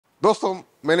दोस्तों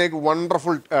मैंने एक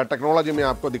वंडरफुल टेक्नोलॉजी में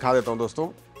आपको दिखा देता हूं दोस्तों।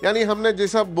 यानी हमने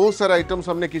जैसा बहुत सारे आइटम्स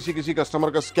हमने किसी कस्टमर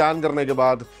का स्कैन करने के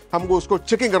बाद हमको उसको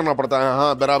चेकिंग करना पड़ता है,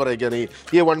 हाँ बराबर है क्या नहीं,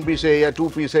 ये 1 पीस है या 2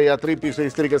 पीस है या 3 पीस है,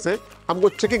 इस तरीके से हमको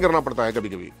चेकिंग करना पड़ता है कभी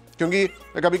कभी। क्योंकि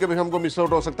कभी कभी हमको मिस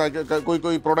आउट हो सकता है कि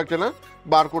कोई प्रोडक्ट है ना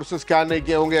बारकोड से स्कैन नहीं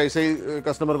किए होंगे, ऐसे ही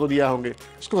कस्टमर को दिया होंगे,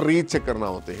 इसको रीचेक करना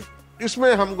होते हैं।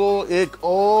 इसमें हमको एक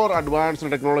और एडवांस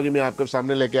टेक्नोलॉजी में आपके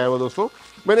सामने लेके आया हुआ दोस्तों।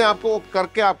 मैंने आपको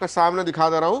करके आपके सामने दिखा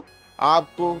दे रहा हूं,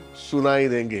 आपको सुनाई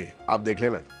देंगे, आप देख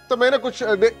लेना। तो मैंने कुछ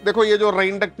देखो ये जो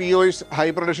Rantac POS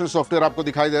high production software आपको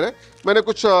दिखाई दे रहा है, मैंने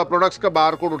कुछ प्रोडक्ट्स का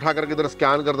बार कोड उठा करके इधर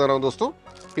स्कैन कर दे रहा हूं दोस्तों।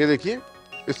 ये देखिए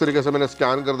इस तरीके से मैंने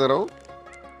स्कैन कर दे रहा हूं,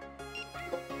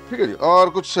 ठीक है जी। और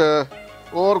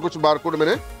कुछ बार कोड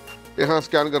मैंने यहाँ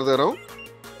स्कैन कर दे रहा हूं।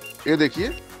 ये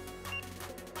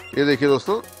देखिए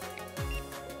दोस्तों,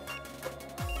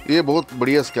 ये बहुत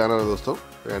बढ़िया स्कैनर है दोस्तों।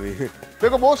 यानी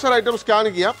देखो बहुत सारा आइटम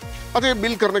स्कैन किया। अच्छा ये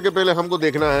बिल करने के पहले हमको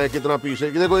देखना है कितना पीस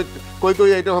है। देखो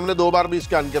कोई आइटम हमने 2 बार भी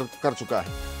स्कैन कर चुका है,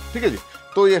 ठीक है जी।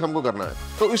 तो ये हमको करना है,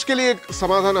 तो इसके लिए एक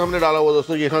समाधान हमने डाला हुआ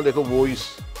दोस्तों। यहाँ देखो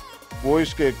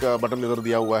वॉइस के एक बटन इधर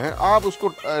दिया हुआ है, आप उसको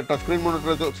टच स्क्रीन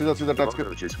मॉनिटर सीधा टच कर।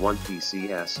 One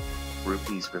PCS,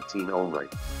 rupees 15 only.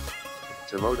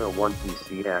 Tomoto 1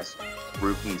 PCS,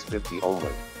 rupees 50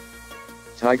 only.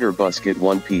 Tiger Busket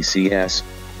 1 PCS,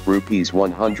 rupees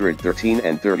 113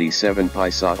 and 37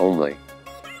 paisa only.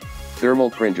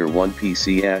 Thermal Printer 1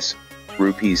 PCS,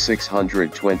 rupees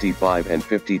 625 and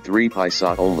 53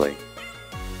 paisa only.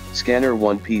 Scanner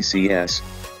 1 PCS,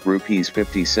 rupees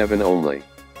 57 only.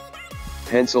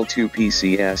 Pencil 2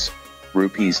 PCS,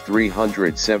 rupees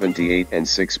 378 and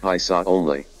 6 paisa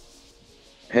only.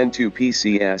 Pen 2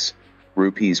 PCS,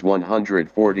 rupees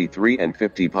 143 and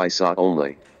 50 paisa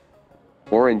only.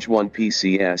 Orange 1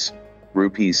 PCS,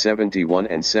 rupees 71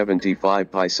 and 75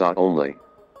 paisa only.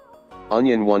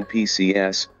 Onion 1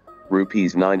 PCS,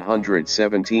 rupees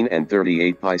 917 and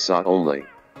 38 paisa only.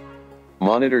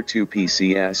 Monitor 2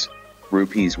 PCS,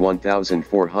 rupees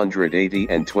 1480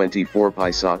 and 24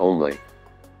 paisa only.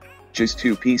 Just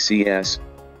 2 PCS,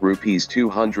 rupees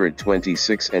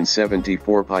 226 and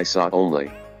 74 paisa only.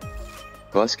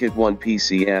 Busket 1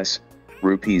 PCS,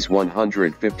 rupees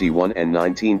 151 and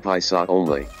 19 paisa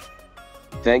only.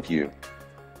 Thank you.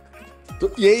 तो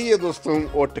यही है दोस्तों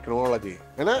वो technology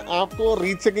है ना। आपको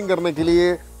rechecking करने के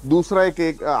लिए दूसरा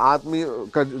एक आदमी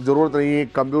का जरूरत नहीं है।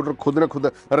 कंप्यूटर खुद ने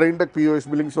खुद रेंटेक पीओएस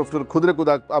बिलिंग सॉफ्टवेयर खुद ने खुद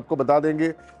आपको बता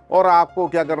देंगे, और आपको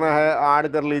क्या करना है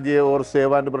ऐड कर लीजिए और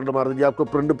सेव एंड प्रिंट मार दीजिए। आपको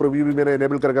प्रिंट प्रीव्यू भी मैंने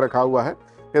इनेबल करके रखा हुआ है।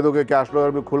 ये देखो कैश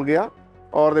फ्लोर भी खुल गया,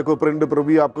 और देखो प्रिंट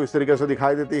प्रीव्यू आपको इस तरीके से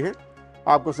दिखाई देती है।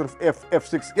 आपको सिर्फ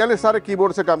F6 यानी सारे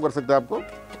कीबोर्ड से काम कर सकते हैं।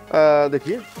 आपको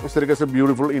देखिए इस तरीके से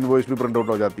ब्यूटीफुल इनवॉइस भी प्रिंट आउट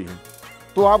हो जाती है।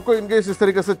 तो आपको इनके इस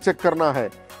तरीके से चेक करना है,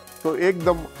 तो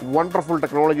एकदम वंडरफुल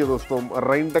टेक्नोलॉजी दोस्तों।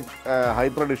 रेंटेक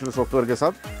हाइपर एडिशन सॉफ्टवेयर के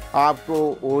साथ आपको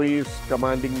वॉइस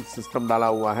कमांडिंग सिस्टम डाला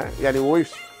हुआ है, यानी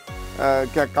वॉइस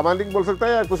क्या कमांडिंग बोल सकता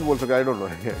है या कुछ बोल सकता है, आई डोंट नो।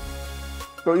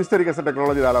 तो इस तरीके से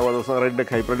टेक्नोलॉजी डाला हुआ दोस्तों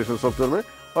रेंटेक हाइपर एडिशन सॉफ्टवेयर में,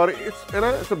 और इट्स है ना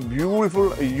it's a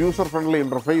beautiful user friendly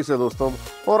interface है दोस्तों।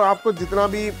 और आपको जितना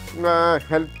भी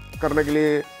हेल्प करने के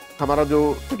लिए हमारा जो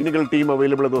टेक्निकल टीम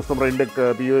अवेलेबल है दोस्तों, रेंटेक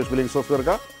पीओएस बिलिंग सॉफ्टवेयर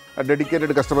का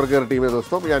डेडिकेटेड कस्टमर केयर टीम है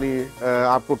दोस्तों। यानी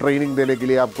आपको ट्रेनिंग देने के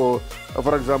लिए, आपको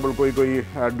फॉर एग्जांपल कोई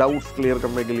डाउट्स क्लियर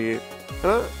करने के लिए है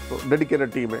ना, तो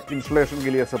डेडिकेटेड टीम है। इंस्टॉलेशन के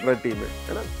लिए सेपरेट टीम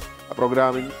है ना,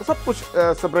 प्रोग्रामिंग सब कुछ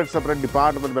सेपरेट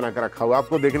डिपार्टमेंट बना कर रखा हुआ।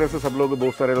 आपको देखने से सब लोग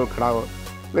बहुत सारे लोग खड़ा हुआ,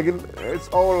 लेकिन इट्स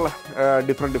ऑल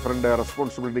डिफरेंट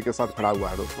रिस्पॉन्सिबिलिटी के साथ खड़ा हुआ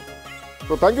है दोस्तों।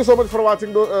 तो thank you so much for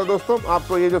watching दोस्तों।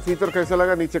 आपको ये जो फीचर कैसे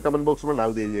लगा नीचे कमेंट बॉक्स में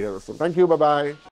डाल दीजिएगा दोस्तों। Thank you, bye bye.